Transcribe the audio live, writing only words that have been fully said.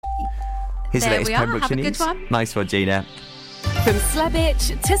Here's the There latest we are. Pembrokeshire Have a news. good one. Nice one, Gina. From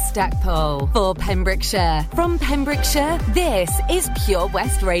Slebich to Stackpole for Pembrokeshire. From Pembrokeshire, this is Pure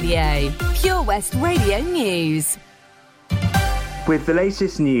West Radio. Pure West Radio News. With the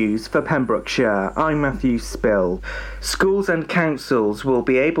latest news for Pembrokeshire, I'm Matthew Spill. Schools and councils will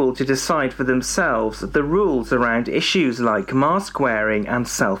be able to decide for themselves the rules around issues like mask wearing and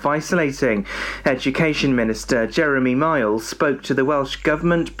self-isolating. Education Minister Jeremy Miles spoke to the Welsh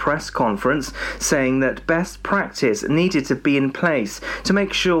Government press conference, saying that best practice needed to be in place to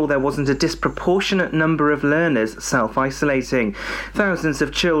make sure there wasn't a disproportionate number of learners self-isolating. Thousands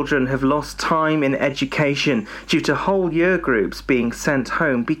of children have lost time in education due to whole year groups being sent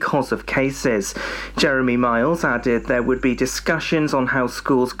home because of cases. Jeremy Miles added there would be discussions on how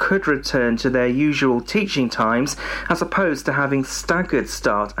schools could return to their usual teaching times as opposed to having staggered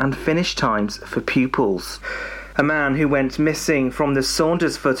start and finish times for pupils. A man who went missing from the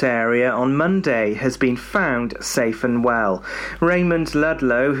Saundersfoot area on Monday has been found safe and well. Raymond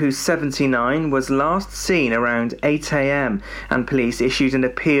Ludlow, who's 79, was last seen around 8 a.m. and police issued an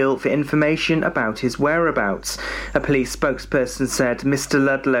appeal for information about his whereabouts. A police spokesperson said Mr.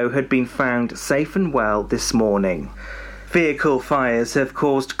 Ludlow had been found safe and well this morning. Vehicle fires have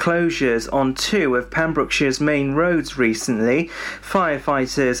caused closures on two of Pembrokeshire's main roads recently.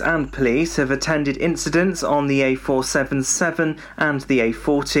 Firefighters and police have attended incidents on the A477 and the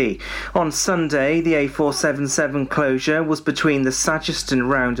A40. On Sunday, the A477 closure was between the Sageston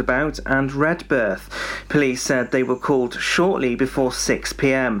roundabout and Redbirth. Police said they were called shortly before 6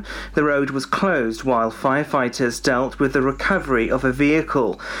 p.m. The road was closed while firefighters dealt with the recovery of a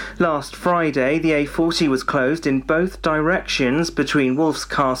vehicle. Last Friday, the A40 was closed in both directions between Wolf's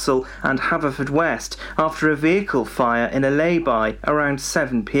Castle and Haverfordwest after a vehicle fire in a lay-by around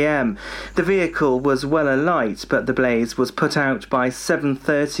 7 p.m. The vehicle was well alight, but the blaze was put out by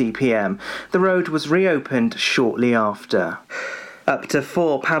 7:30 p.m. The road was reopened shortly after. Up to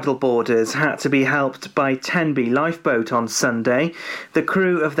 4 paddleboarders had to be helped by Tenby lifeboat on Sunday. The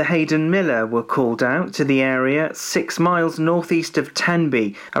crew of the Hayden Miller were called out to the area 6 miles northeast of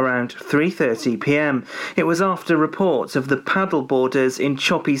Tenby around 3:30 p.m. It was after reports of the paddleboarders in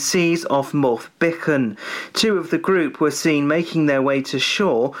choppy seas off Morth Bichen. 2 of the group were seen making their way to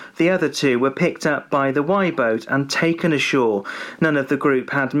shore. The other 2 were picked up by the Y boat and taken ashore. None of the group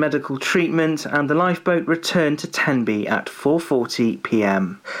had medical treatment and the lifeboat returned to Tenby at 4:40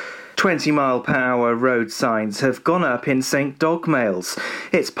 p.m. 20-mile-per-hour road signs have gone up in St Dogmaels.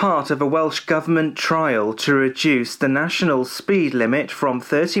 It's part of a Welsh Government trial to reduce the national speed limit from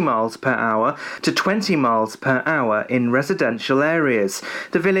 30 miles per hour to 20 miles per hour in residential areas.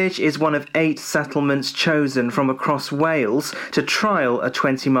 The village is one of 8 settlements chosen from across Wales to trial a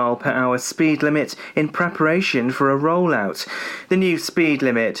 20-mile-per-hour speed limit in preparation for a rollout. The new speed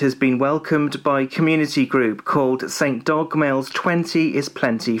limit has been welcomed by a community group called St Dogmaels 20 is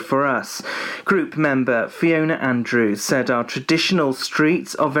Plenty for Us. Group member Fiona Andrews said our traditional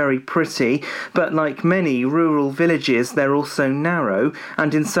streets are very pretty, but like many rural villages they're also narrow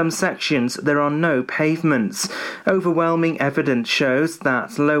and in some sections there are no pavements. Overwhelming evidence shows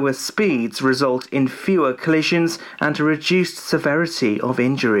that lower speeds result in fewer collisions and a reduced severity of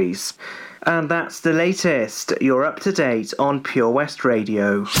injuries. And that's the latest. You're up to date on Pure West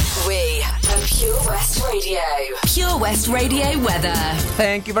Radio. We are Pure West Radio. Pure West Radio weather.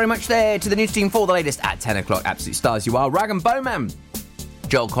 Thank you very much there to the news team for the latest at 10 o'clock. Absolute stars you are. Rag and Bowman.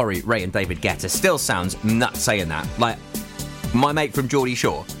 Joel Corey, Ray and David Guetta. Still sounds nuts saying that. Like my mate from Geordie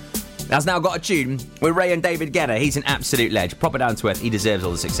Shore has now got a tune with Ray and David Guetta. He's an absolute ledge. Proper down to earth. He deserves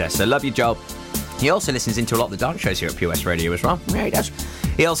all the success. So love you, Joel. He also listens into a lot of the dance shows here at Pure West Radio as well. Yeah, he does.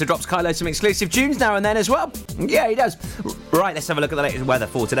 He also drops Kylo some exclusive tunes now and then as well. Yeah, he does. Right, let's have a look at the latest weather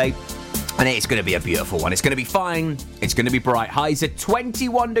for today. And it's going to be a beautiful one. It's going to be fine. It's going to be bright. Highs are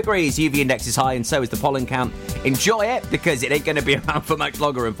 21 degrees. UV index is high and so is the pollen count. Enjoy it because it ain't going to be around for much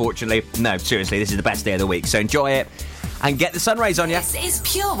longer, unfortunately. No, seriously, this is the best day of the week. So enjoy it and get the sun rays on you. This is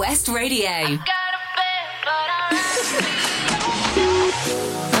Pure West Radio.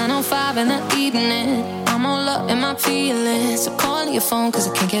 9:05 in the evening, I'm all up in my feelings. So call your phone cause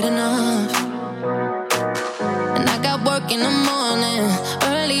I can't get enough. And I got work in the morning,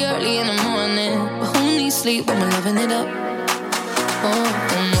 early in the morning. But who needs sleep when we're loving it up? Oh,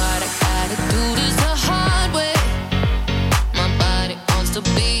 and what I gotta do this the hard way. My body wants to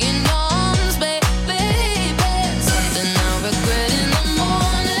be in arms, baby. Something I regret in the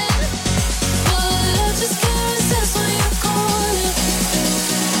morning. But love just can't resist when you're calling.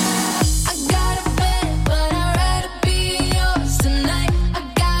 I got a bed, but I'd rather be yours tonight. I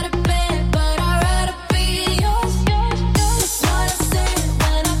got a bed, but I'd rather be yours. That's what I said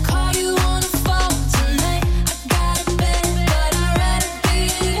when I call you on the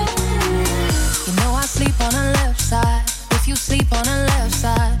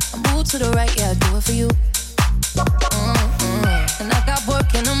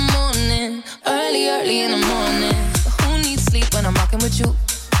with you.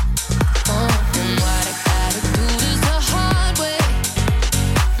 And what I gotta do is the hard way.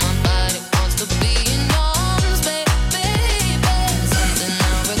 My body wants to be in arms, baby. Something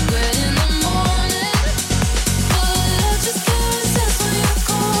I regret in the morning, but I just can't resist when you're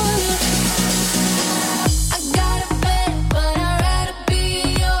calling. I got a bed, but I'd rather be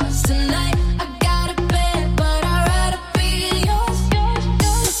yours tonight. I got a bed, but I'd rather be yours.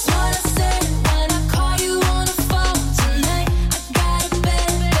 That's what I said when I call you on the phone tonight. I got a bed,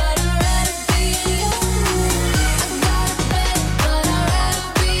 but I'd rather be yours. I got a bed, but I'd rather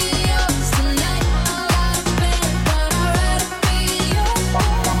be yours tonight. I got a bed, but I'd rather be yours.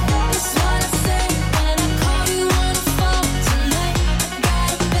 That's what I said when I call you on the phone tonight. I got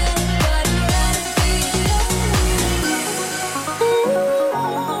a bed, but I'd rather be yours.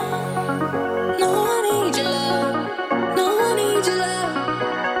 No, I need your love. No, I need your love.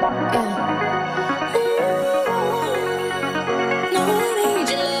 Yeah. No, I need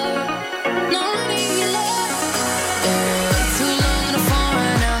your love. No, I need your love. Too long on the phone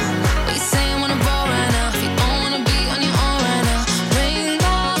right now. What you saying when I'm bored right now? If you don't wanna be on your own right now, ring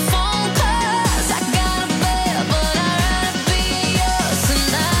my phone 'cause I got a bed, but I'd rather be yours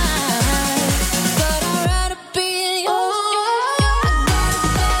tonight. But I'd rather be yours. I got a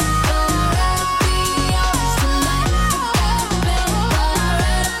bed, but I'd rather be yours tonight. I got a bed, but I'd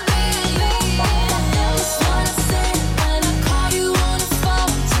rather be yours. That's what I said when I call you on the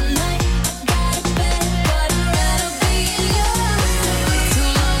phone tonight. I got a bed, but I'd rather be yours. Too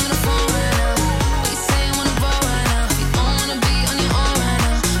long on the phone right now. What you saying when I'm bored right now? If you don't wanna be on your own right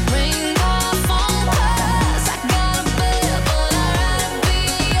now, ring my phone 'cause I got a bed, but I'd rather be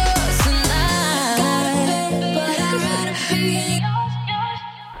yours tonight. Got a bed, but I'd rather be yours.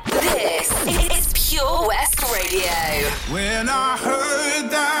 This is Pure West Radio. When I heard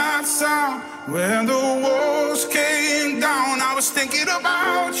that sound, when the walls came down, I was thinking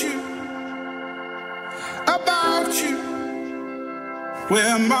about you,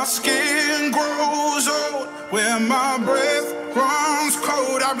 where my skin grows old, where my breath runs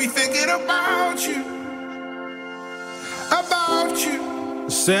cold, I'll be thinking about you.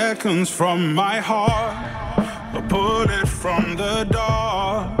 Seconds from my heart, a bullet from the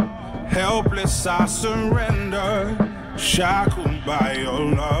dark. Helpless I surrender, shackled by your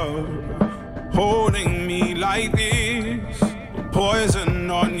love. Holding me like this, poison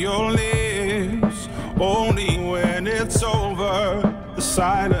on your lips. Only when it's over, the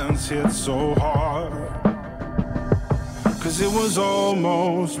silence hits so hard. 'Cause it was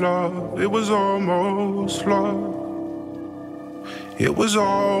almost love, it was almost love. It was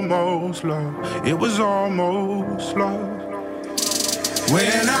almost love, it was almost love.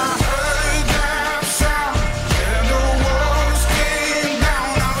 When I heard that sound, and the walls came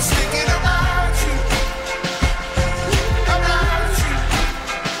down, I was thinking about you,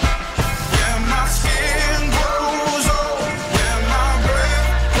 When my skin grows old, when my breath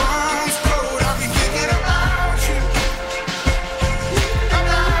runs cold, I'll be thinking about you,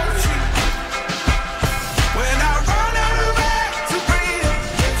 When I run out of air to breathe,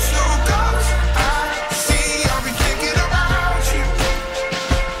 it's your ghost I see, I'll be thinking about you.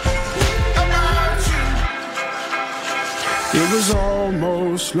 It was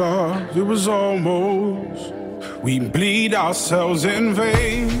almost love, it was almost. We bleed ourselves in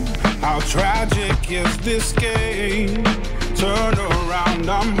vain. How tragic is this game? Turn around,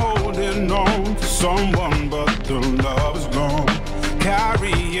 I'm holding on to someone, but the love is gone.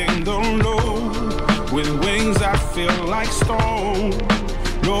 Carrying the load with wings that feel like stone.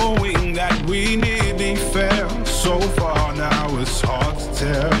 Knowing that we nearly fell so far, now it's hard to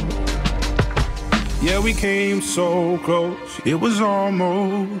tell. Yeah, we came so close, it was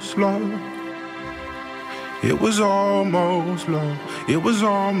almost love. It was almost love, it was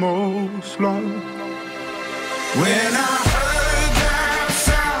almost love. When I heard that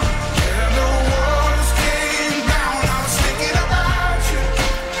sound, and the walls came down, I was thinking about you,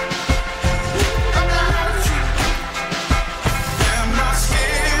 When my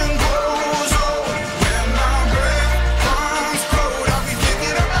skin grows old, when my breath comes cold, I'll be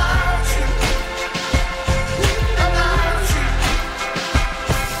thinking about you.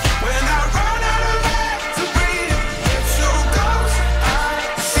 When I run out of air to breathe, it's your ghost I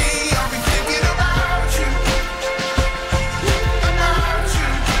see, I'll be thinking about you.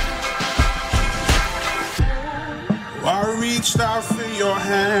 I reached out for your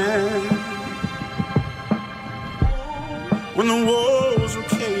hand when the walls were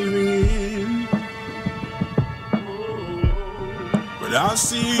caving in, but I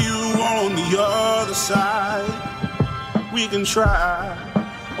see you on the other side. We can try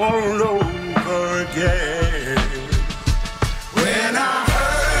all over again. When I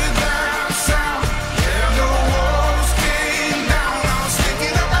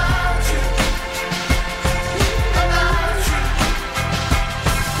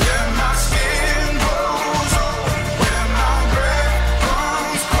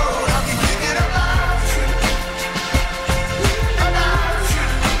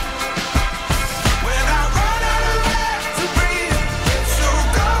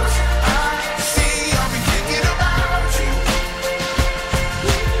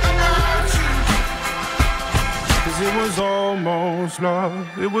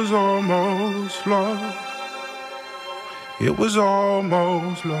love. It was almost love. It was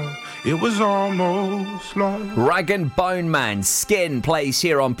almost love. It was almost love. Rag and Bone Man, Skin, plays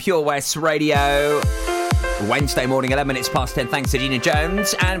here on Pure West Radio. Wednesday morning, 11 minutes past 10, thanks to Gina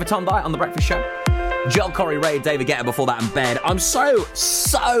Jones and Tom Diet on The Breakfast Show. Joel Corey, Ray, David Guetta before that in bed. I'm so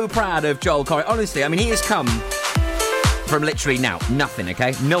proud of Joel Corey. Honestly, I mean, he has come from literally nothing,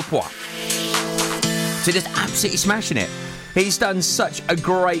 okay? Nil point. So just absolutely smashing it. He's done such a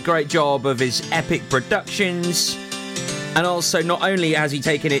great job of his epic productions. And also, not only has he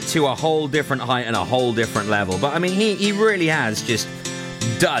taken it to a whole different height and a whole different level, but I mean, he really has just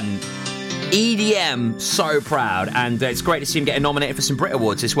done EDM so proud, and it's great to see him getting nominated for some Brit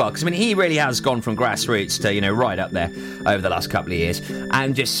Awards as well, because I mean, he really has gone from grassroots to, you know, right up there over the last couple of years,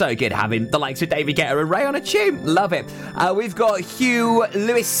 and just so good having the likes of David Guetta and Ray on a tune. Love it. We've got Hugh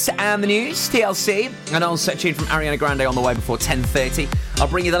Lewis and the news, TLC, and also a tune from Ariana Grande on the way before 10:30. I'll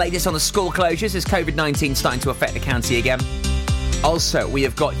bring you the latest on the school closures as COVID-19 starting to affect the county again. Also, we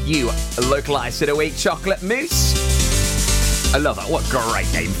have got you a localised of the week, Chocolate Mousse. I love that. What a great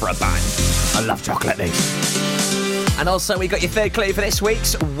name for a band. I love Chocolate Mousse. And also, we got your third clue for this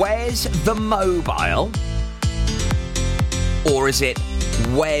week's Where's the Mobile? Or is it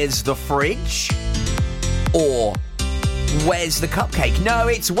Where's the Fridge? Or Where's the Cupcake? No,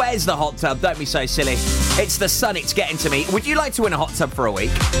 it's Where's the Hot Tub? Don't be so silly. It's the sun, it's getting to me. Would you like to win a hot tub for a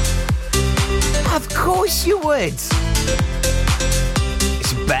week? Of course you would.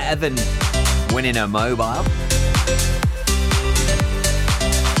 It's better than winning a mobile.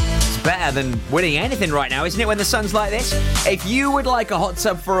 Better than winning anything right now, isn't it, when the sun's like this? If you would like a hot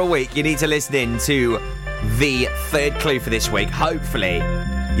tub for a week, you need to listen in to the third clue for this week. Hopefully,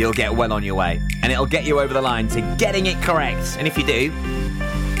 you'll get well on your way, and it'll get you over the line to getting it correct. And if you do,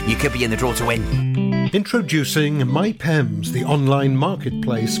 you could be in the draw to win. Introducing MyPems, the online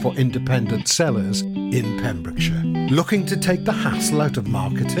marketplace for independent sellers in Pembrokeshire. Looking to take the hassle out of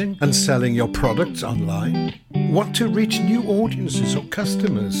marketing and selling your products online? Want to reach new audiences or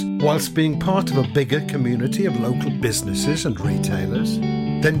customers whilst being part of a bigger community of local businesses and retailers?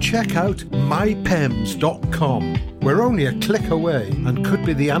 Then check out mypems.com. We're only a click away and could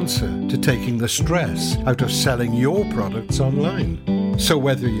be the answer to taking the stress out of selling your products online. So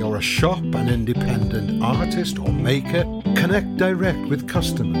whether you're a shop, an independent artist or maker, connect direct with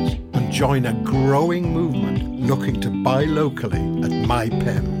customers and join a growing movement looking to buy locally at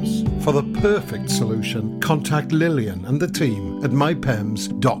MyPems. For the perfect solution, contact Lillian and the team at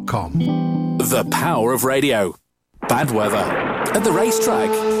mypems.com. The power of radio. Bad weather. At the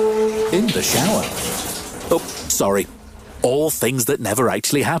racetrack. In the shower. Oh, sorry. All things that never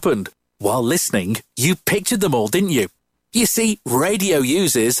actually happened. While listening, you pictured them all, didn't you? You see, radio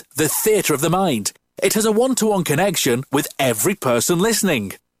uses the theatre of the mind. It has a one-to-one connection with every person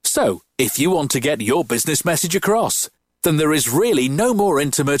listening. So, if you want to get your business message across, then there is really no more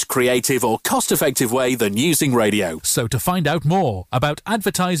intimate, creative or cost-effective way than using radio. So to find out more about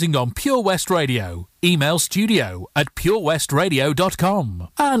advertising on Pure West Radio, email studio@purewestradio.com.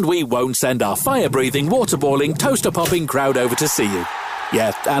 And we won't send our fire-breathing, water-boiling, toaster-popping crowd over to see you.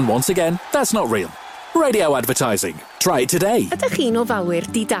 Yeah, and once again, that's not real. Radio advertising. Try it today. Ydych chi'n ofalwyr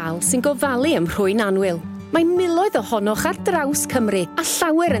di-dal sy'n gofalu ym rhwy'n anwyl? Mae miloedd ohonoch ar draws Cymru a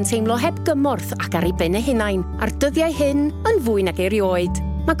llawer yn teimlo heb gymorth ac ar ei ben eu hunain a'r dyddiau hyn yn fwy nag erioed.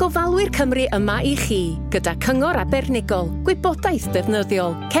 Mae gofalwyr Cymru yma i chi gyda cyngor abernigol, gwybodaeth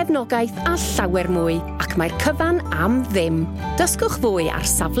defnyddiol, cefnogaeth a llawer mwy ac mae'r cyfan am ddim. Dysgwch fwy ar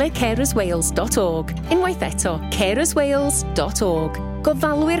safle carerswales.org. Unwaith eto, carerswales.org.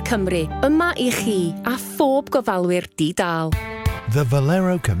 Gofalwyr Cymru yma i chi a phob gofalwyr di-dal. The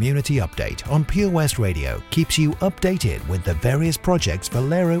Valero Community Update on Pure West Radio keeps you updated with the various projects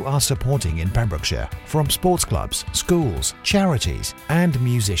Valero are supporting in Pembrokeshire, from sports clubs, schools, charities and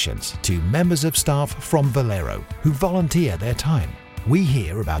musicians to members of staff from Valero who volunteer their time. We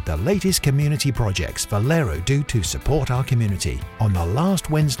hear about the latest community projects Valero do to support our community on the last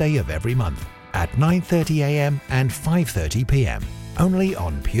Wednesday of every month at 9:30 a.m. and 5:30 p.m. only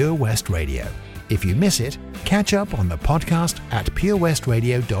on Pure West Radio. If you miss it, catch up on the podcast at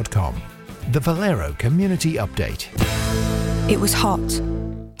purewestradio.com. The Valero Community Update. It was hot,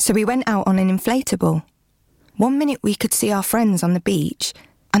 so we went out on an inflatable. One minute we could see our friends on the beach,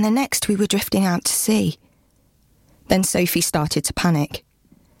 and the next we were drifting out to sea. Then Sophie started to panic.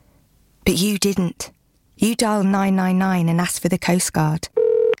 But you didn't. You dialed 999 and asked for the Coast Guard.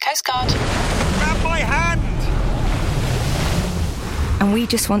 Coast Guard. Grab my hand! And we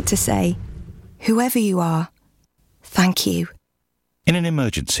just want to say, whoever you are, thank you. In an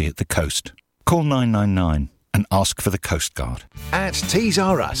emergency at the coast, call 999. and ask for the Coast Guard. At Tees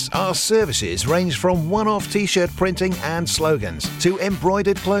R Us, our services range from one-off T-shirt printing and slogans to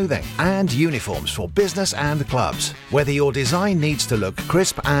embroidered clothing and uniforms for business and clubs. Whether your design needs to look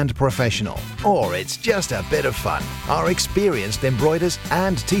crisp and professional, or it's just a bit of fun, our experienced embroiders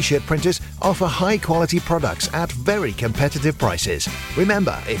and T-shirt printers offer high-quality products at very competitive prices.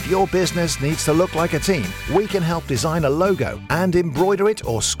 Remember, if your business needs to look like a team, we can help design a logo and embroider it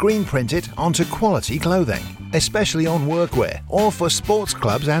or screen print it onto quality clothing, especially on workwear or for sports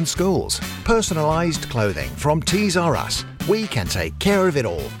clubs and schools. Personalised clothing from Tees R Us. We can take care of it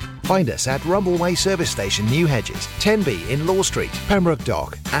all. Find us at Rumbleway Service Station, New Hedges, 10B in Law Street, Pembroke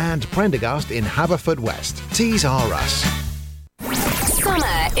Dock, and Prendergast in Haverfordwest. Tees R Us.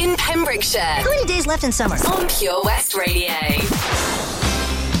 Summer in Pembrokeshire. How many days left in summer? On Pure West Radio.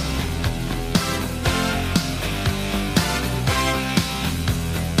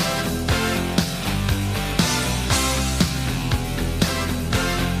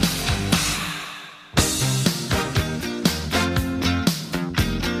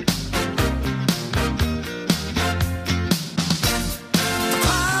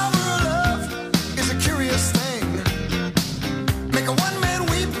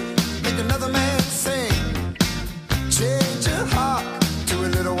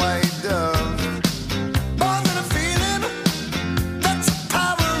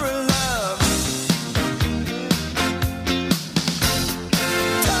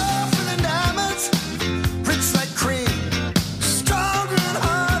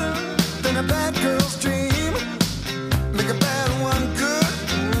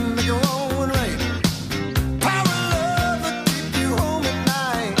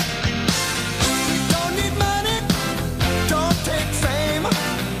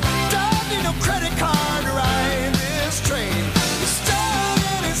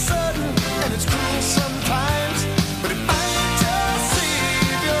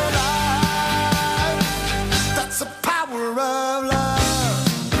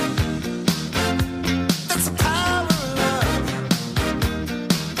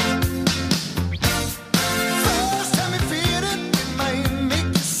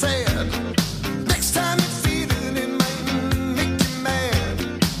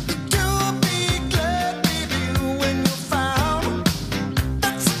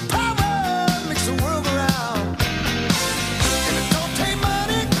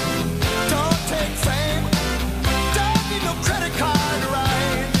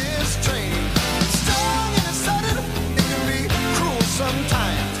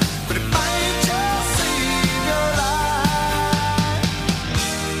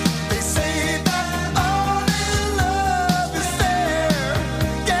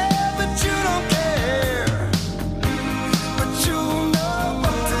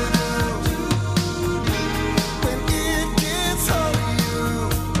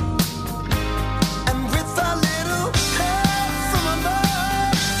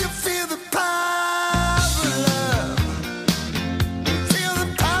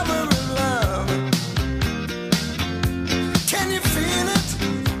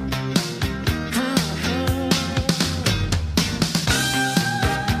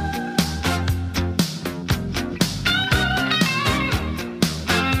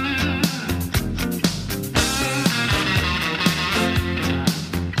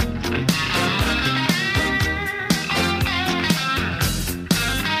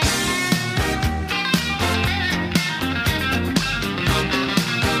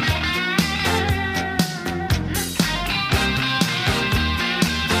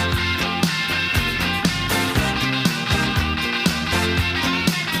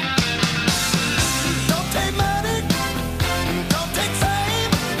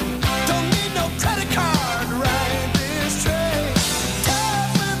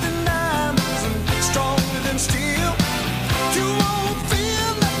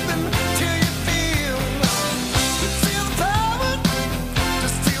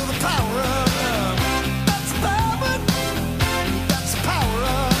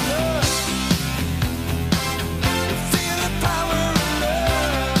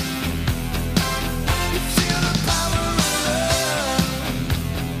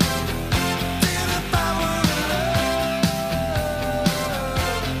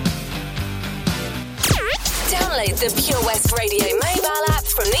 Download the Pure West Radio mobile app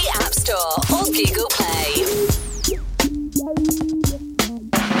from the App Store or Google Play.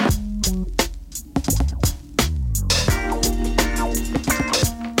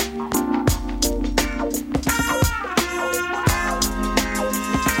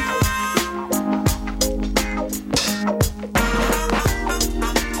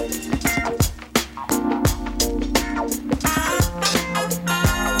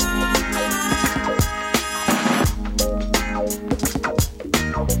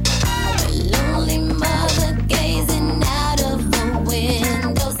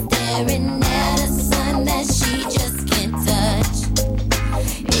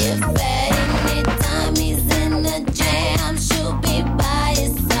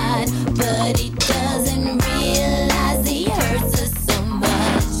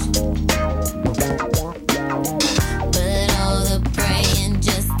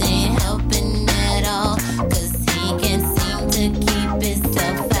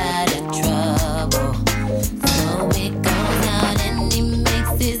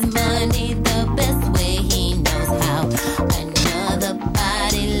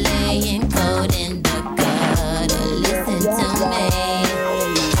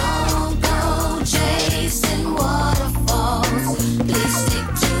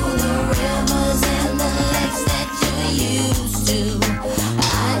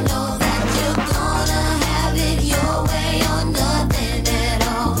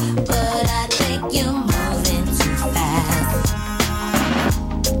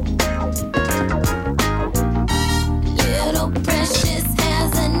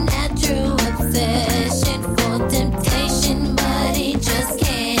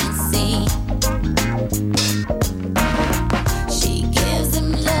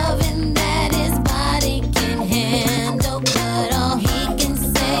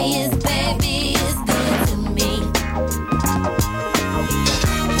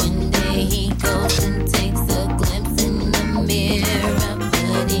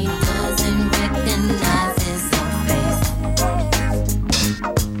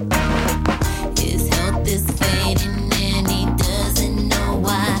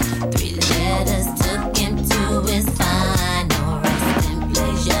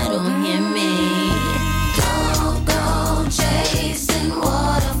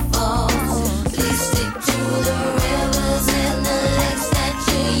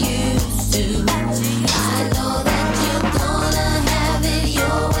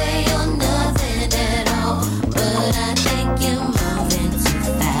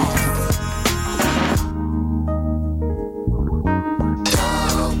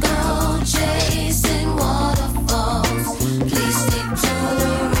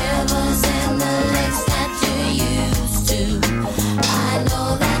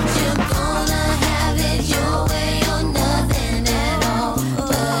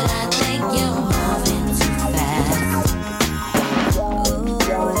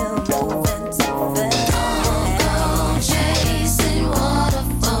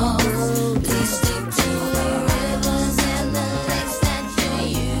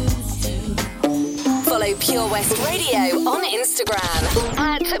 Follow Pure West Radio on Instagram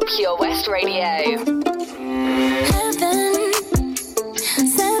at Pure West Radio. Heaven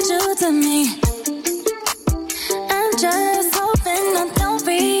sent you to me. I'm just hoping I don't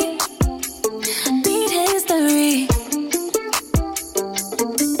repeat history.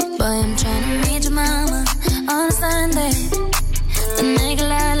 Boy, I'm trying to meet your mama on a Sunday. The nigga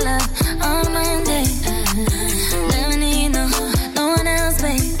I love on a Monday. Never need no one else,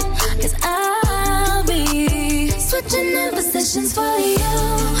 babe. 'Cause I'll be switching up positions for you.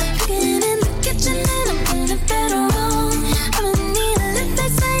 Cooking in the kitchen and I'm in the bedroom. I'm in need of lip, they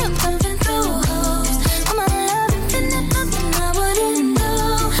say I'm pumping through holes. All my love infinite, nothing I wouldn't do,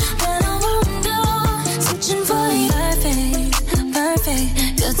 that I won't do. Switching for you, perfect,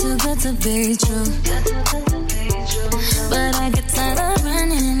 you're too good to be true. But I get tired of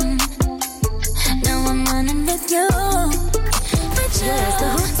running. Now I'm running with you. With you.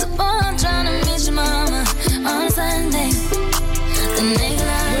 So boy, I'm trying to meet your mama on a Sunday. The nigga I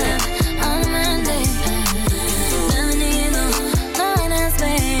love on a Monday. Never need no one else,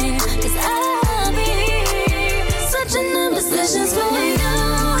 babe. 'Cause I'll be switching up positions for you.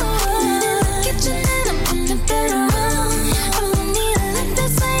 In the kitchen and I'm in the bedroom. I don't need a lip, they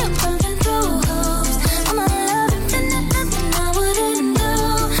say I'm pumping through holes. All my love infinite, nothing I wouldn't do,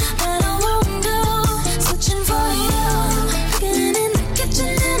 that I won't do. Switching for you. Cooking in the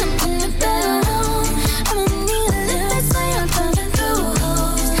kitchen and I'm in the bedroom. I don't need a lip, they say I'm pumping through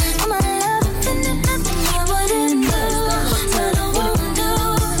holes. All my love infinite, nothing I wouldn't do, that I won't do.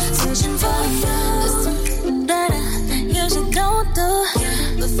 Switching for you. Listen, that you should go through.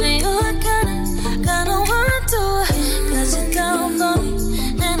 But for you, I kinda want to. 'Cause you're down for me,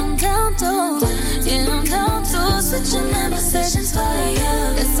 and I'm down to. Yeah, I'm down to. Switching up positions for you.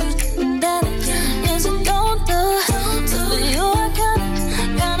 Listen, that you should go through. But for you, I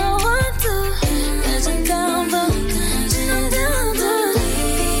kinda want to. 'Cause you're down for me, and I'm down to.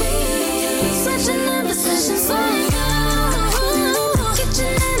 Switching up positions for you.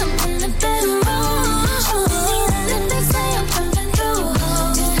 Kitchen and I'm in the bedroom. They say I'm pumping through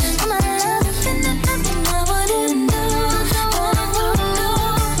holes. All my love infinite, nothing I wouldn't do, that I won't do.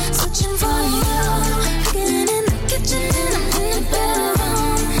 Switching for you. Cooking in the kitchen and I'm in the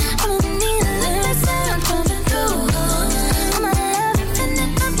bedroom. I don't need a lip, they say I'm pumping through holes. All my love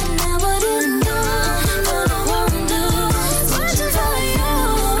infinite, nothing I wouldn't do, that I won't do. Switching for you.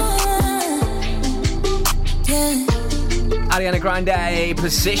 Yeah. Ariana Grande,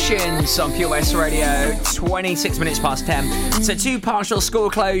 Positions on Pure West Radio, 26 minutes past 10. So 2 partial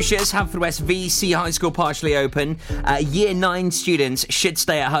school closures. Haverfordwest VC High School partially open. Year 9 students should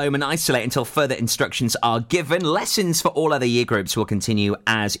stay at home and isolate until further instructions are given. Lessons for all other year groups will continue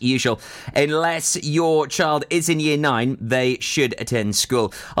as usual. Unless your child is in year 9, they should attend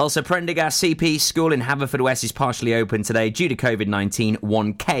school. Also, Prendergast CP School in Haverfordwest is partially open today. Due to COVID-19,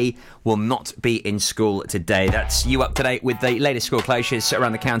 1K will not be in school today. That's you up to date with the latest school closures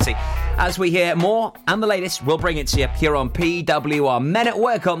around the county. As we hear more and the latest, we'll bring it to you here on PWR. Men at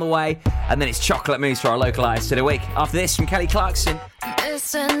Work on the way, and then it's chocolate mousse for our local eyes to the week. After this, from Kelly Clarkson.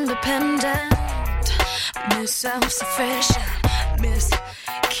 Miss Independent, Miss Self-Sufficient, Miss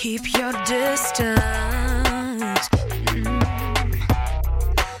Keep Your Distance,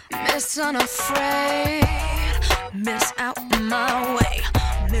 Miss Unafraid, Miss Out My Way,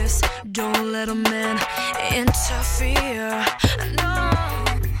 Miss Don't Let a Man Interfere, no,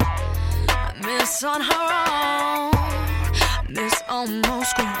 Miss On Her Own, Miss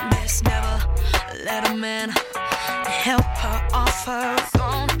Almost Grown, Miss Never Let a Man help her off her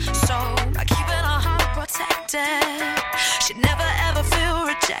throne. So by keeping her heart protected, she'd never ever feel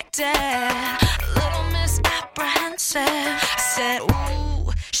rejected. A little misapprehensive, I said,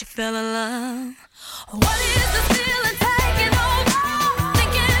 ooh, she fell in love. What is the feeling taking over?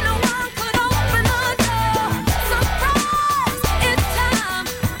 Thinking no one could open the door. Surprise, it's time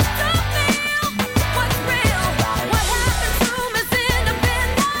to feel what's real. What happened to Miss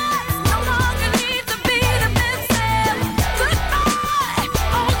Independence? No longer needs to be defensive. Goodbye,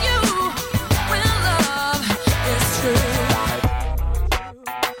 on you, when love is true.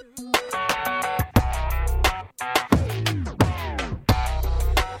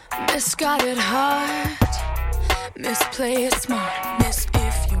 Miss got it hard, Miss play it smart, Miss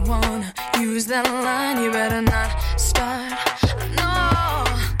if you wanna use that line, you better not start, no.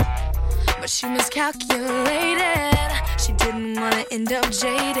 But she miscalculated, she didn't wanna end up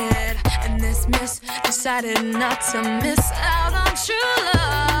jaded, and this miss decided not to miss out on true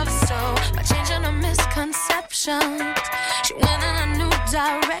love. So by changing her misconceptions, she went in a new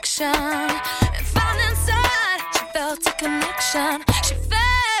direction, and found inside she felt a connection. She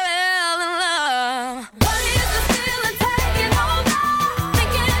fell in love.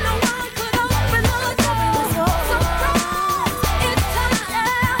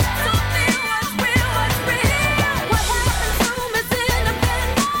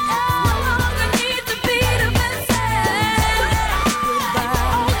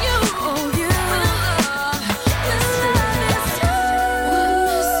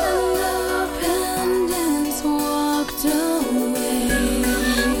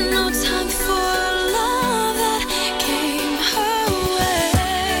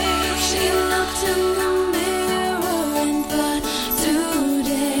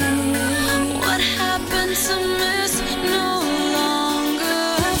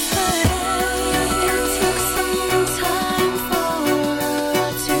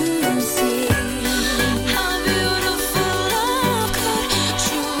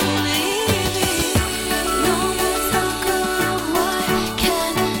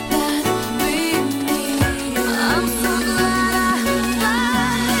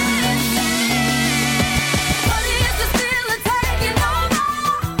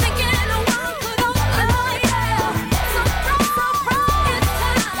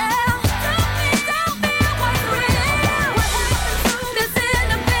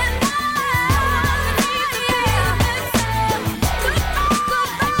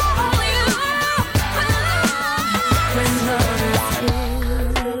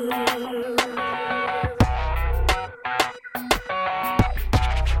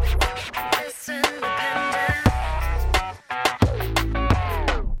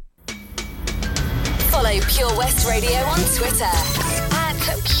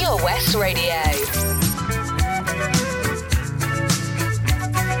 to Pure West Radio.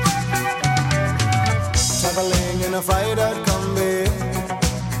 Traveling in a fried-out combi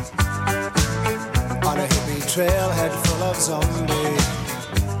on a hippie trailhead full of zombies.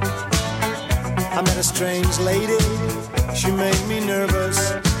 I met a strange lady, she made me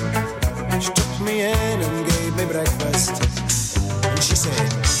nervous. She took me in and gave me breakfast. And she said,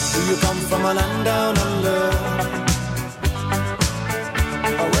 do you come from a land down under,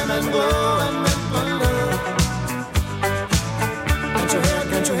 where women glow and men wonder? Can't you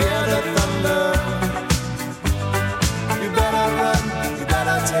hear the thunder? You better run, you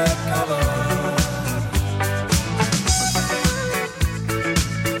better take cover.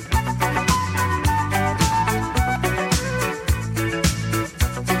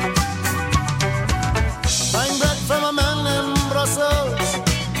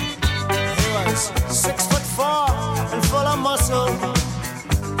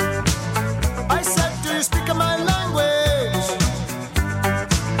 I said, do you speak my language?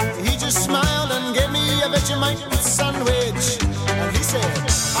 He just smiled and gave me a Vegemite sandwich. And he said,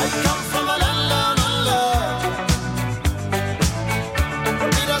 I come from a land down under,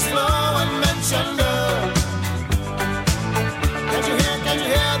 where Peter's flow and mentioned her. Can't you hear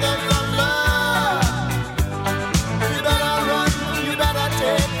the thunder? You better run, you better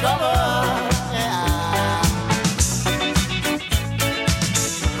take cover.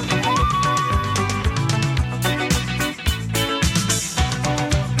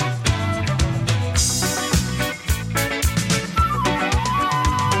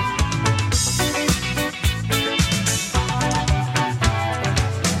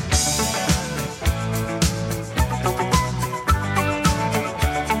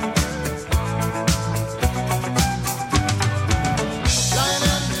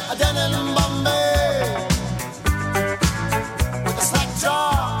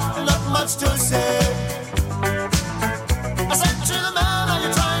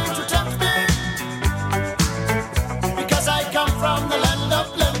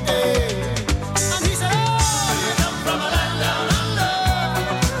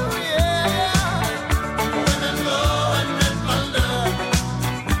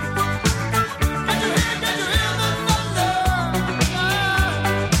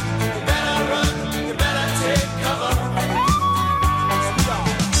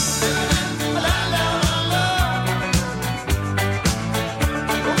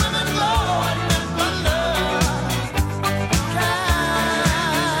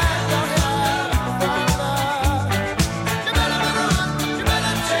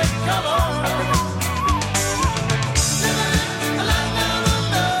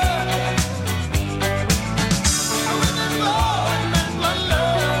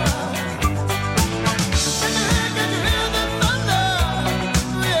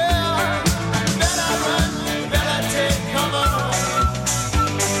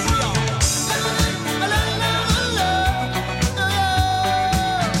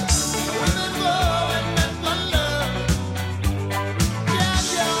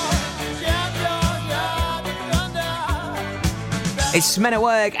 It's Men at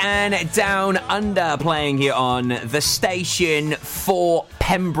Work and Down Under playing here on the station for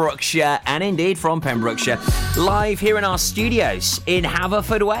Pembrokeshire, and indeed from Pembrokeshire, live here in our studios in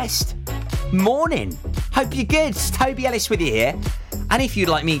Haverfordwest. Morning. Hope you're good. It's Toby Ellis with you here. And if you'd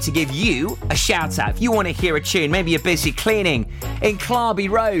like me to give you a shout out, if you want to hear a tune, maybe you're busy cleaning in Clarby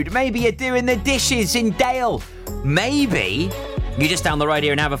Road, maybe you're doing the dishes in Dale, maybe you're just down the road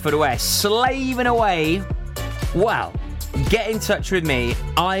here in Haverfordwest, slaving away, well, get in touch with me.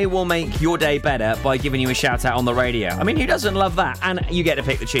 I will make your day better by giving you a shout out on the radio. I mean, who doesn't love that? And you get to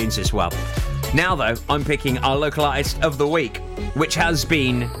pick the tunes as well. Now, though, I'm picking our local artist of the week, which has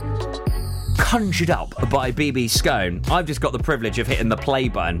been conjured up by BB Scone. I've just got the privilege of hitting the play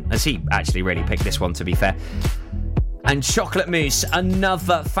button, as he actually really picked this one, to be fair. And Chocolate Mousse,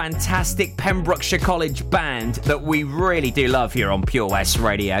 another fantastic Pembrokeshire College band that we really do love here on Pure West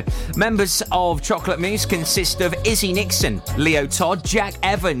Radio. Members of Chocolate Mousse consist of Izzy Nixon, Leo Todd, Jack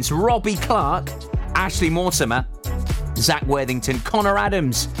Evans, Robbie Clark, Ashley Mortimer, Zach Worthington, Connor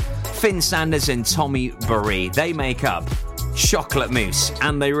Adams, Finn Sanders and Tommy Burry. They make up Chocolate Mousse,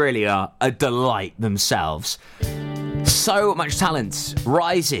 and they really are a delight themselves. So much talent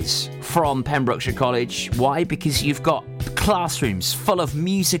rises from Pembrokeshire College. Why? Because you've got classrooms full of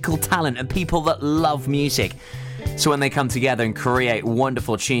musical talent and people that love music. So when they come together and create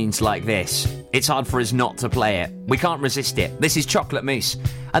wonderful tunes like this, it's hard for us not to play it. We can't resist it. This is Chocolate Mousse,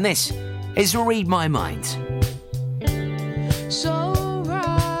 and this is Read My Mind. So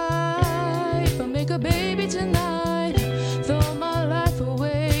right, but make a baby tonight. Throw my life away.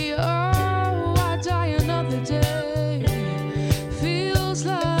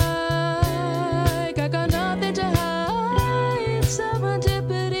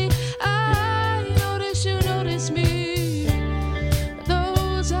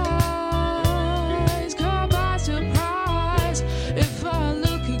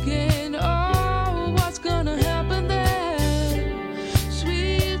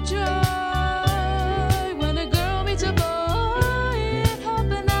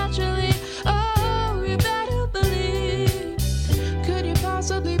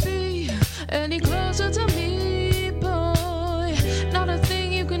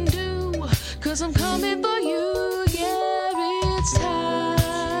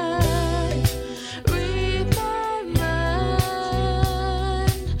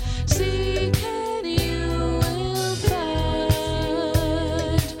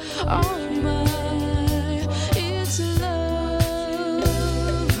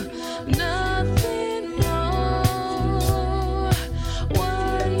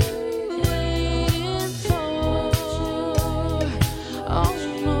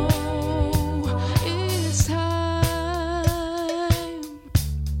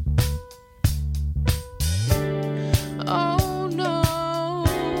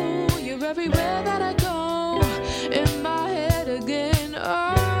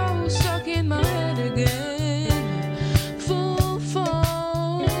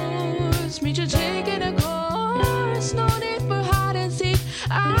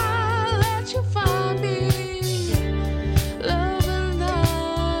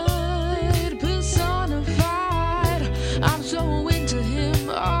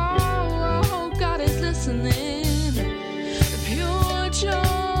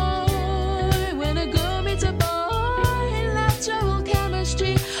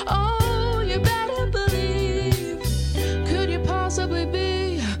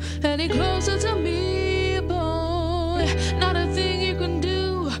 any closer to me, boy. Not a thing you can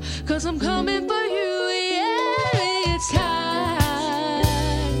do, 'cause I'm coming for you, yeah, it's time.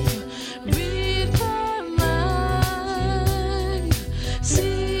 Read my mind,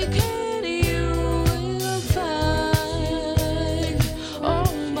 seek and you will find.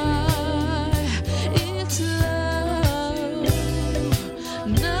 Oh my, it's love,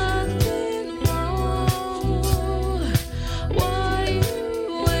 nothing more. What are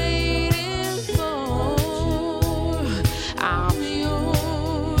you waiting for? I'm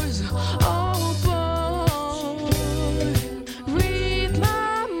yours, oh boy. Read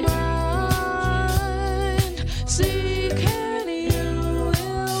my mind, seek and you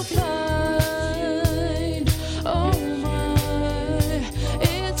will find. Oh my,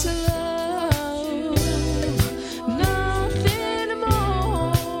 it's love, nothing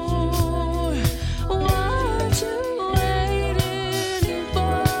more. What you waiting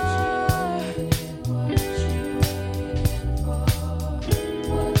for?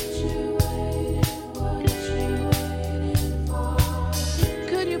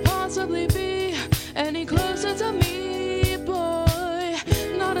 Could you possibly be any closer to me, boy?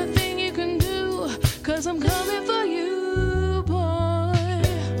 Not a thing you can do, 'cause I'm coming for you, boy.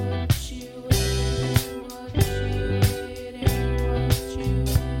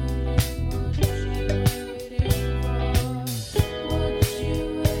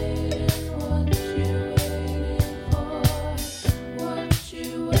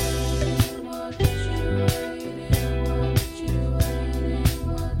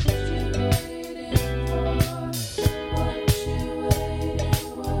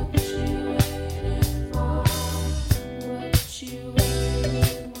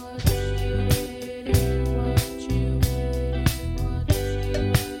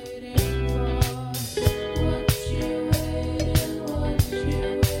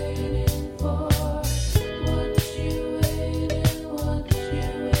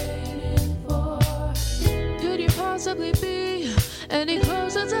 Could you possibly be any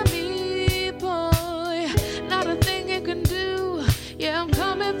closer to me, boy? Not a thing you can do. Yeah, I'm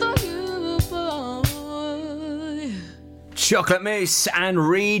coming for you, boy. Chocolate Mousse and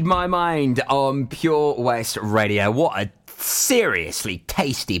Read My Mind on Pure West Radio. What a seriously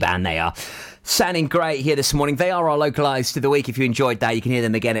tasty band they are. Sounding great here this morning. They are our localised to the week. If you enjoyed that, you can hear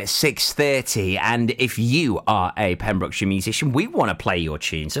them again at 6:30. And if you are a Pembrokeshire musician, we want to play your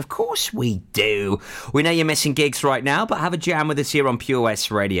tunes. Of course we do. We know you're missing gigs right now, but have a jam with us here on Pure West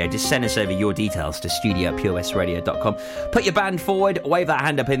Radio. Just send us over your details to studio@purewestradio.com. Put your band forward, wave that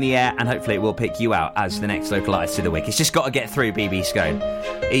hand up in the air, and hopefully it will pick you out as the next localised to the week. It's just got to get through BB Scone.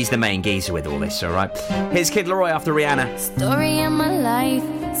 He's the main geezer with all this, all right? Here's Kid Laroi after Rihanna. Story of my life,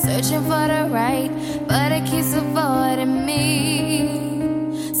 searching for the right, but it keeps avoiding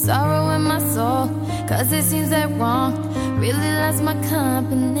me. Sorrow in my soul, 'cause it seems that wrong really loves my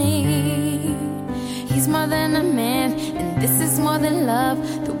company. He's more than a man, and this is more than love.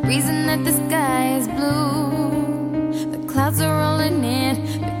 The reason that the sky is blue, the clouds are rolling in,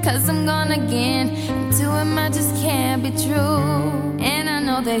 because I'm gone again, and to him I just can't be true. And I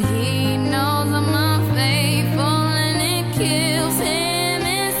know that he knows I'm unfaithful, and it kills him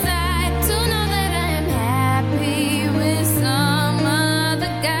inside to know that I am happy with some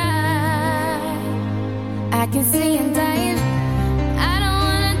other guy. I can see him dying. I don't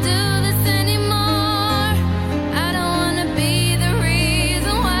wanna do this anymore. I don't wanna be the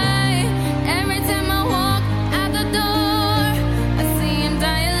reason why. Every time I walk out the door, I see him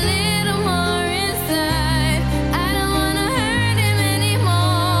die a little more inside. I don't wanna hurt him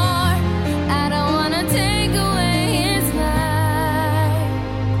anymore. I don't wanna take away his life.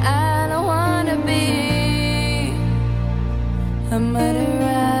 I don't wanna be a murderer.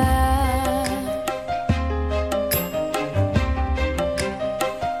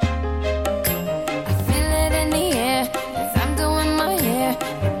 I feel it in the air as I'm doing my hair,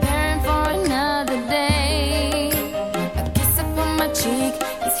 preparing for another day. A kiss up on my cheek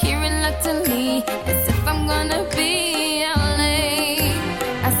is here reluctantly, as if I'm gonna be out late.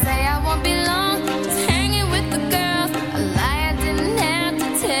 I say I won't be long, just hanging with the girls. A lie I didn't have to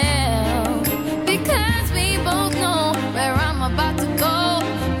tell, because we both know where I'm about to go,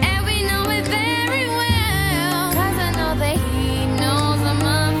 and we know it very well. 'Cause I know that he knows I'm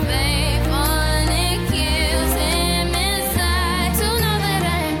unfaithful, and it kills him inside to know that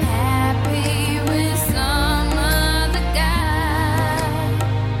I am happy with some other guy.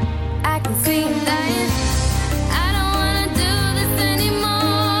 I can see him dying.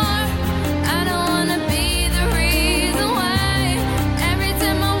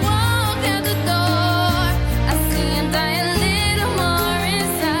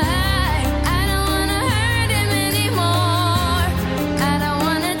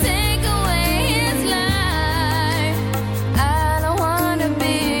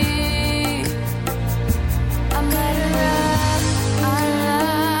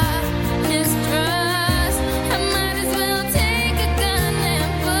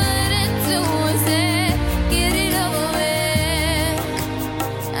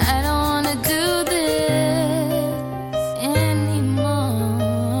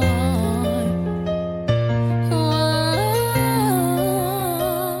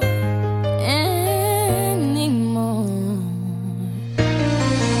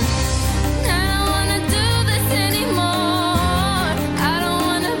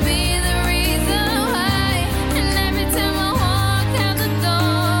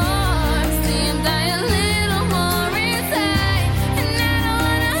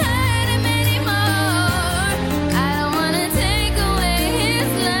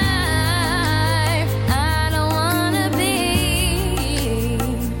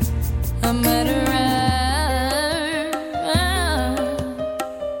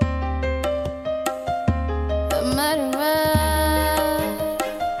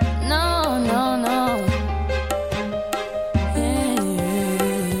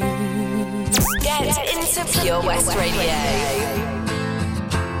 Pure West Radio.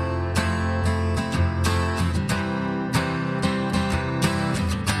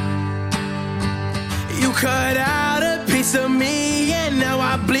 You cut out a piece of me and now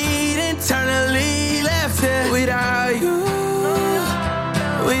I bleed internally. Left here without you,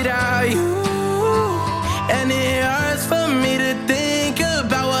 without you. And it hurts for me to think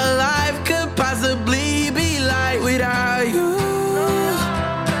about what life could possibly be like without you,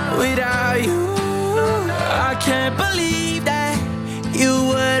 without you. I can't believe that you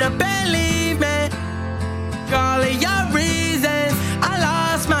would have believed me. All of your reasons, I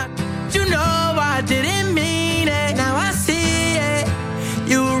lost my, you know I didn't mean it. Now I see it.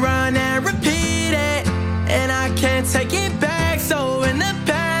 You run and repeat it, and I can't take it back. So in the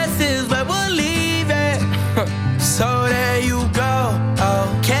past is where we'll leave it. So there you go. Oh,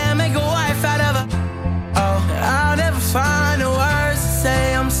 can't make a wife out of her. Oh, I'll never find the words to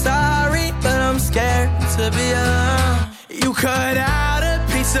say I'm sorry, but I'm scared to be alone. You cut out a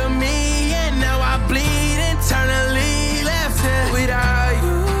piece of me, and now I bleed internally. Left here without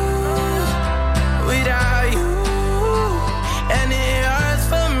you, without you. And it hurts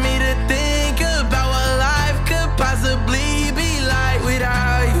for me to think about what life could possibly be like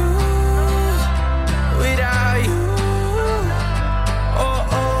without you, without you. Oh,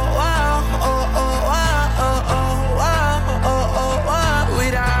 oh, wow, oh, oh, wow, oh, oh, wow, oh, oh, wow.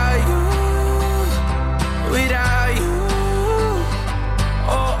 Without you, without you.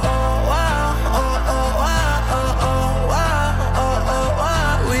 Oh, oh, wow, oh, oh, wow, oh, oh, wow, oh, oh,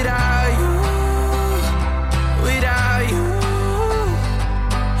 wow. Without you, without you.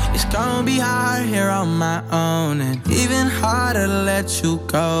 It's gonna be hard here on my own, and even harder to let you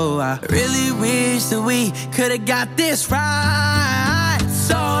go. I really wish that we could've got this right.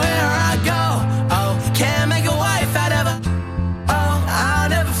 So here I go. Oh, can't make a wife out of her. Oh, I'll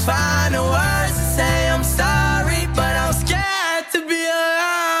never find the words to say I'm sorry, but I'm scared to be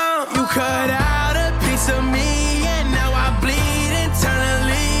alone. You cut out a piece of me, and now I bleed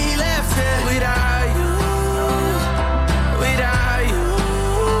internally. Left here without you, without you.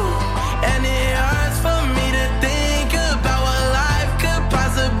 And it hurts for me to think about what life could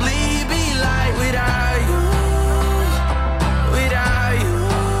possibly be like without you, without you.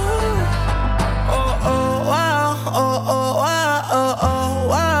 Oh, oh, wow, oh, oh, wow, oh, oh,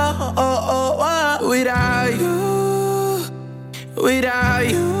 wow, oh, oh, wow. Without you, without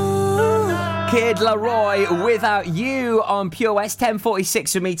you. Kid Laroi, Without You on Pure West,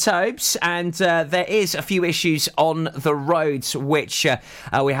 10:46 with me, Tobes. And there is a few issues on the roads, which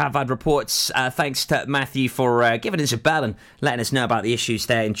we have had reports. Thanks to Matthew for giving us a bell and letting us know about the issues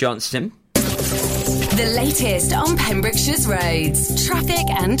there in Johnston. The latest on Pembrokeshire's roads, traffic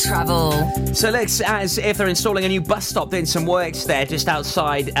and travel. So it looks as if they're installing a new bus stop, doing some works there just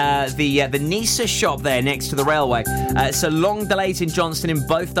outside the Nisa shop there next to the railway. So long delays in Johnston in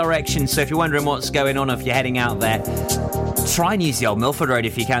both directions. So if you're wondering what's going on, if you're heading out there, try and use the old Milford Road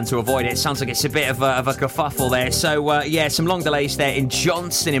if you can to avoid it. Sounds like it's a bit of a kerfuffle there. So yeah, some long delays there in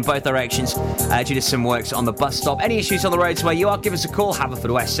Johnston in both directions due to some works on the bus stop. Any issues on the roads where you are, give us a call.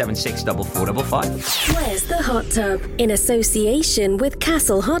 Haverfordwest 764455. Where's the Hot Tub? In association with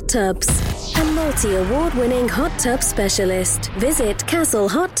Castle Hot Tubs, a multi-award-winning hot tub specialist. Visit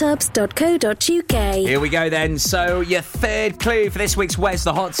castlehottubs.co.uk. Here we go then. So your third clue for this week's Where's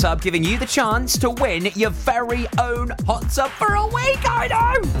the Hot Tub, giving you the chance to win your very own hot tub for a week. I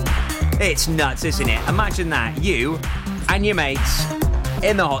know! It's nuts, isn't it? Imagine that. You and your mates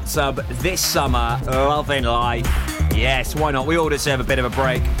in the hot tub this summer, loving life. Yes, why not? We all deserve a bit of a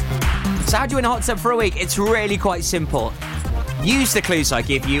break. So how do you win a hot tub for a week? It's really quite simple. Use the clues I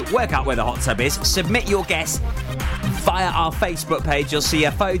give you, work out where the hot tub is, submit your guess via our Facebook page. You'll see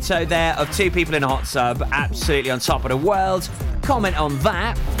a photo there of two people in a hot tub, absolutely on top of the world. Comment on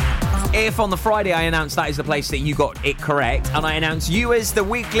that. If on the Friday I announce that is the place that you got it correct, and I announce you as the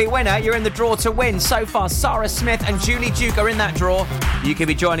weekly winner, you're in the draw to win. So far, Sarah Smith and Julie Duke are in that draw. You could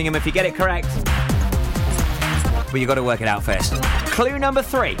be joining them if you get it correct. But you've got to work it out first. Clue number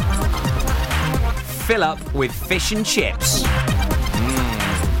 3. Fill up with fish and chips.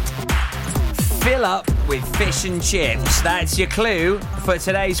 Fill up with fish and chips. That's your clue for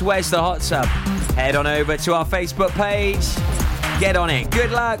today's Where's the Hot Tub. Head on over to our Facebook page. Get on it.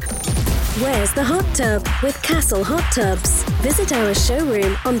 Good luck. Where's the Hot Tub with Castle Hot Tubs? Visit our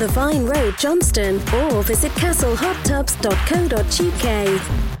showroom on the Vine Road, Johnston, or visit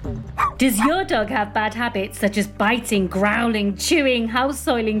castlehottubs.co.uk. Does your dog have bad habits such as biting, growling, chewing, house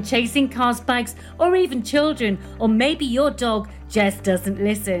soiling, chasing cars, bikes, or even children? Or maybe your dog just doesn't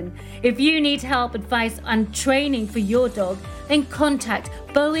listen? If you need help, advice and training for your dog, then contact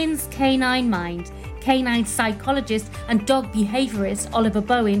Bowen's Canine Mind. canine psychologist and dog behaviourist Oliver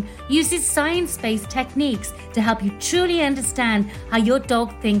Bowen uses science-based techniques to help you truly understand how your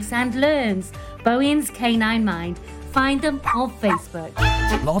dog thinks and learns. Bowen's Canine Mind. Find them on Facebook.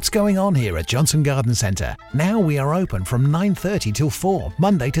 Lots going on here at Johnson Garden Centre. Now we are open from 9:30 till 4,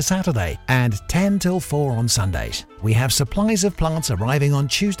 Monday to Saturday, and 10 till 4 on Sundays. We have supplies of plants arriving on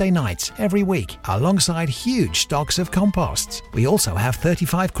Tuesday nights every week, alongside huge stocks of composts. We also have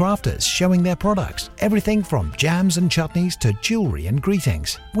 35 crafters showing their products, everything from jams and chutneys to jewellery and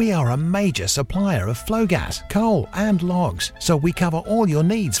greetings. We are a major supplier of flow gas, coal and logs, so we cover all your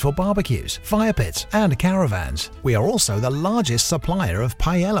needs for barbecues, fire pits and caravans. We are also the largest supplier of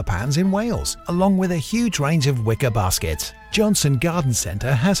paella pans in Wales, along with a huge range of wicker baskets. Johnson Garden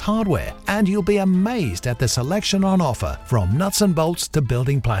Centre has hardware, and you'll be amazed at the selection on offer, from nuts and bolts to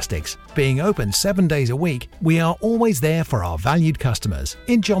building plastics. Being open 7 days a week, we are always there for our valued customers.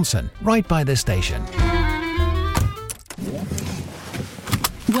 In Johnson, right by the station.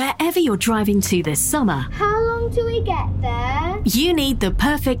 Wherever you're driving to this summer, how long till we get there? You need the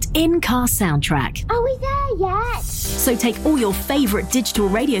perfect in-car soundtrack. Are we there yet? So take all your favourite digital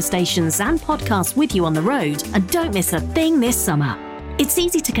radio stations and podcasts with you on the road, and don't miss a thing this summer. It's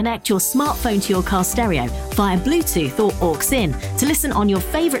easy to connect your smartphone to your car stereo via Bluetooth or aux in to listen on your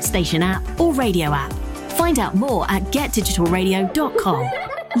favourite station app or radio app. Find out more at getdigitalradio.com.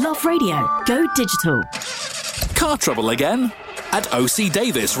 Love radio. Go digital. Car trouble again? At OC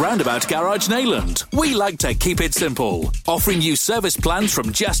Davis Roundabout Garage Neyland, we like to keep it simple, offering you service plans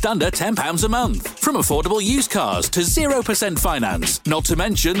from just under £10 a month. From affordable used cars to 0% finance, not to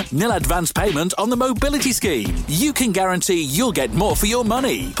mention nil advance payment on the mobility scheme. You can guarantee you'll get more for your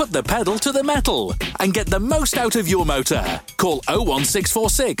money. Put the pedal to the metal and get the most out of your motor. Call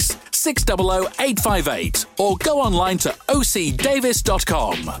 01646 600 858 or go online to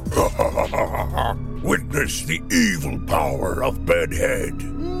ocdavis.com. Witness the evil power of Bedhead.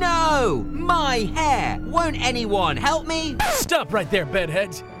 No! My hair! Won't anyone help me? Stop right there,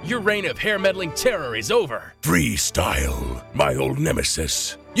 Bedhead. Your reign of hair-meddling terror is over. Freestyle, my old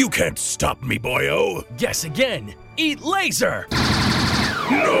nemesis. You can't stop me, boyo. Guess again. Eat laser!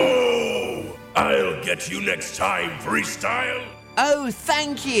 No! I'll get you next time, Freestyle. Oh,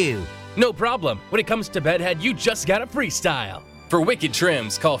 thank you. No problem. When it comes to Bedhead, you just gotta freestyle. For wicked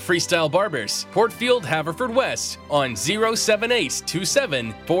trims, call Freestyle Barbers, Portfield, Haverfordwest, on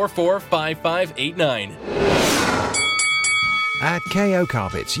 07827 445589. At KO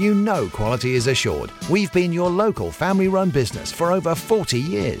Carpets, you know quality is assured. We've been your local family-run business for over 40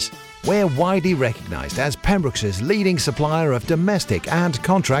 years. We're widely recognised as Pembrokeshire's leading supplier of domestic and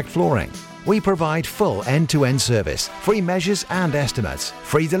contract flooring. We provide full end-to-end service, free measures and estimates,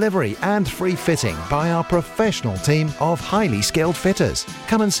 free delivery and free fitting by our professional team of highly skilled fitters.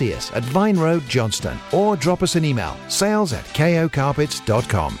 Come and see us at Vine Road, Johnston, or drop us an email,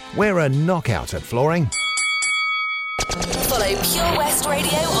 sales@kocarpets.com. We're a knockout at flooring. Follow Pure West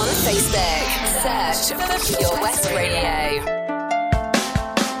Radio on Facebook. Search for Pure West Radio.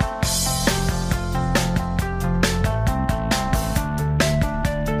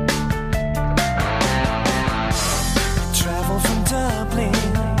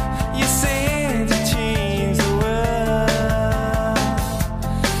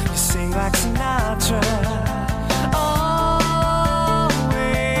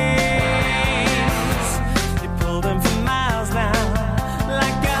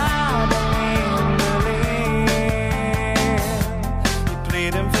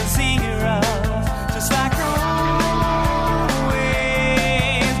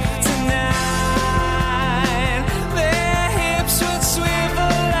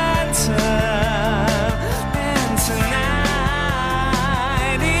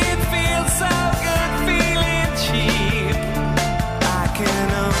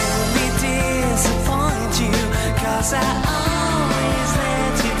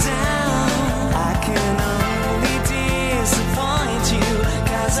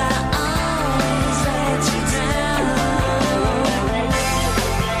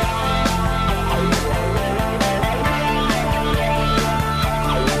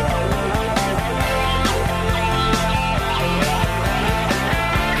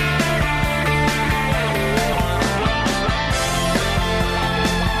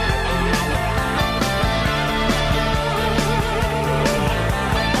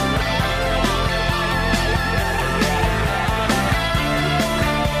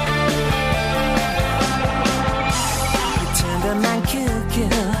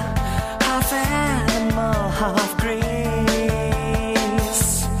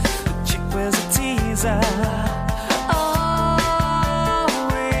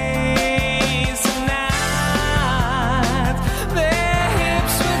 Always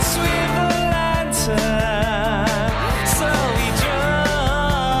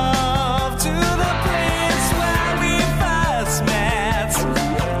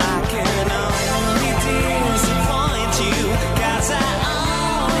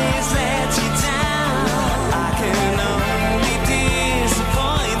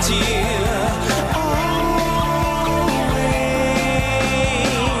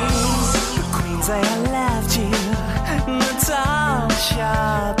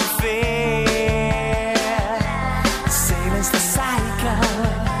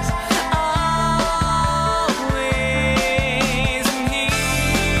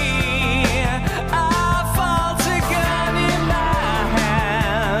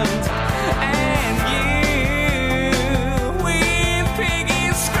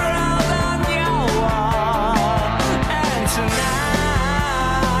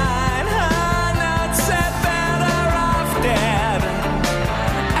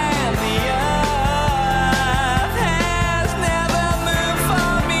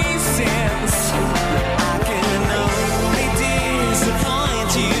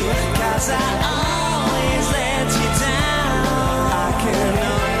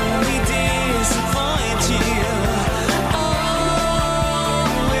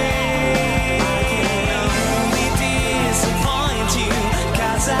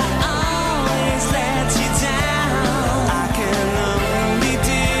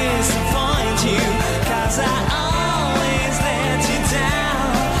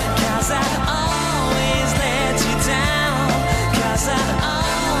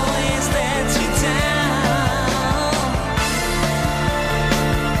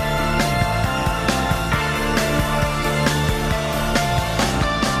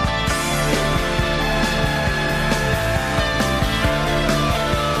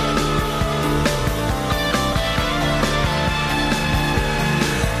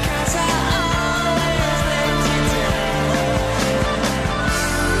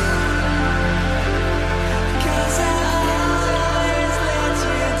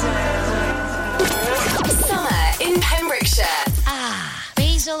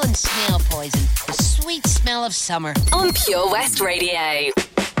smell of summer. On Pure West Radio.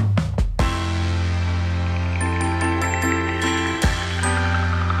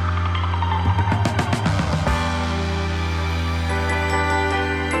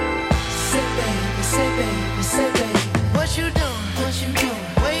 Say baby, what you doing?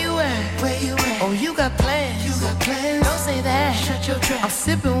 Where you at? Oh, you got plans. Don't say that. Shut your trap. I'm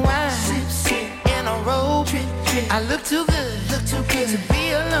sipping wine. Sip. In a robe. Drip. I look too good to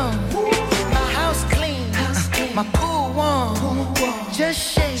be alone. My house clean. My pool warm. Just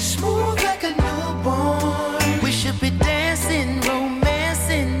shake. Smooth like a newborn. We should be dancing,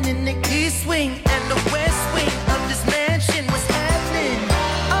 romancing in the east wing and the west wing of this mansion. What's happening?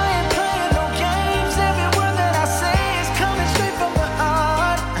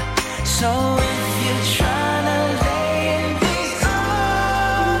 So if you're trying to lay in these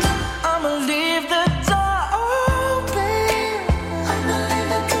arms, I'ma leave the door open. I'ma leave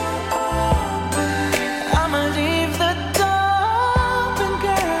the door open. I'ma leave the door open,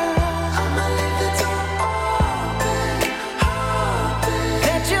 girl. I'ma leave the door open, open.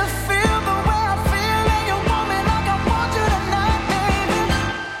 Let you feel the way I feel and you want me like I want you tonight, baby.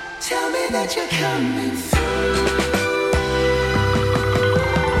 Tell me that you're coming through.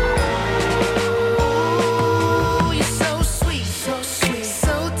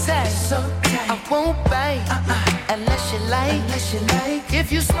 Won't bite unless you like. If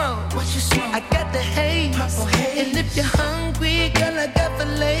you smoke, what you smoke? I got the haze. And if you're hungry, girl, I got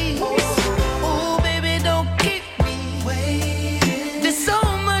fillets. Ooh, baby, don't keep me waiting. There's so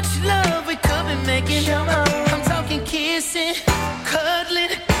much love we could be making. I'm talking kissing,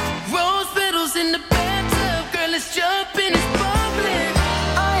 cuddling, rose petals in the bathtub. Girl, let's jump in, it's bubbling.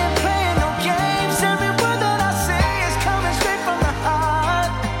 I ain't playing no games. Every word that I say is coming straight from the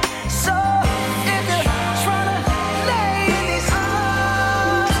heart. So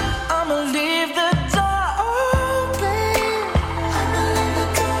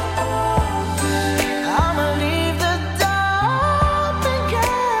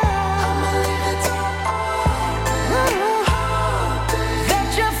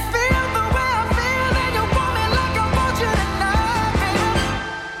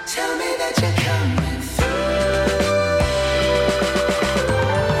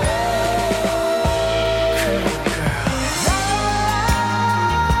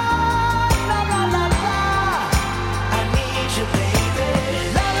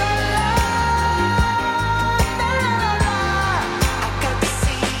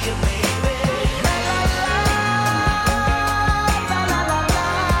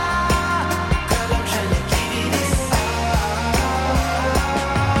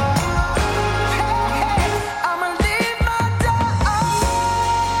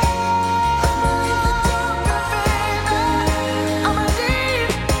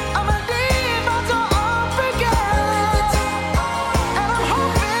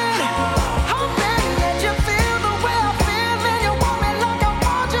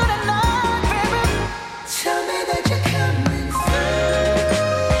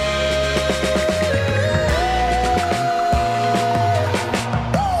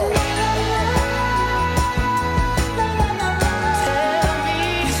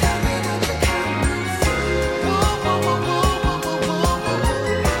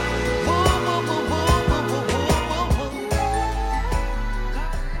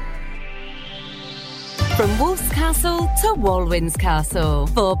From Wolf's Castle to Walwyn's Castle.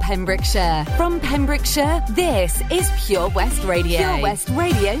 For Pembrokeshire. From Pembrokeshire, this is Pure West Radio. Pure West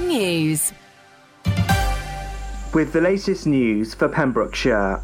Radio News. With the latest news for Pembrokeshire,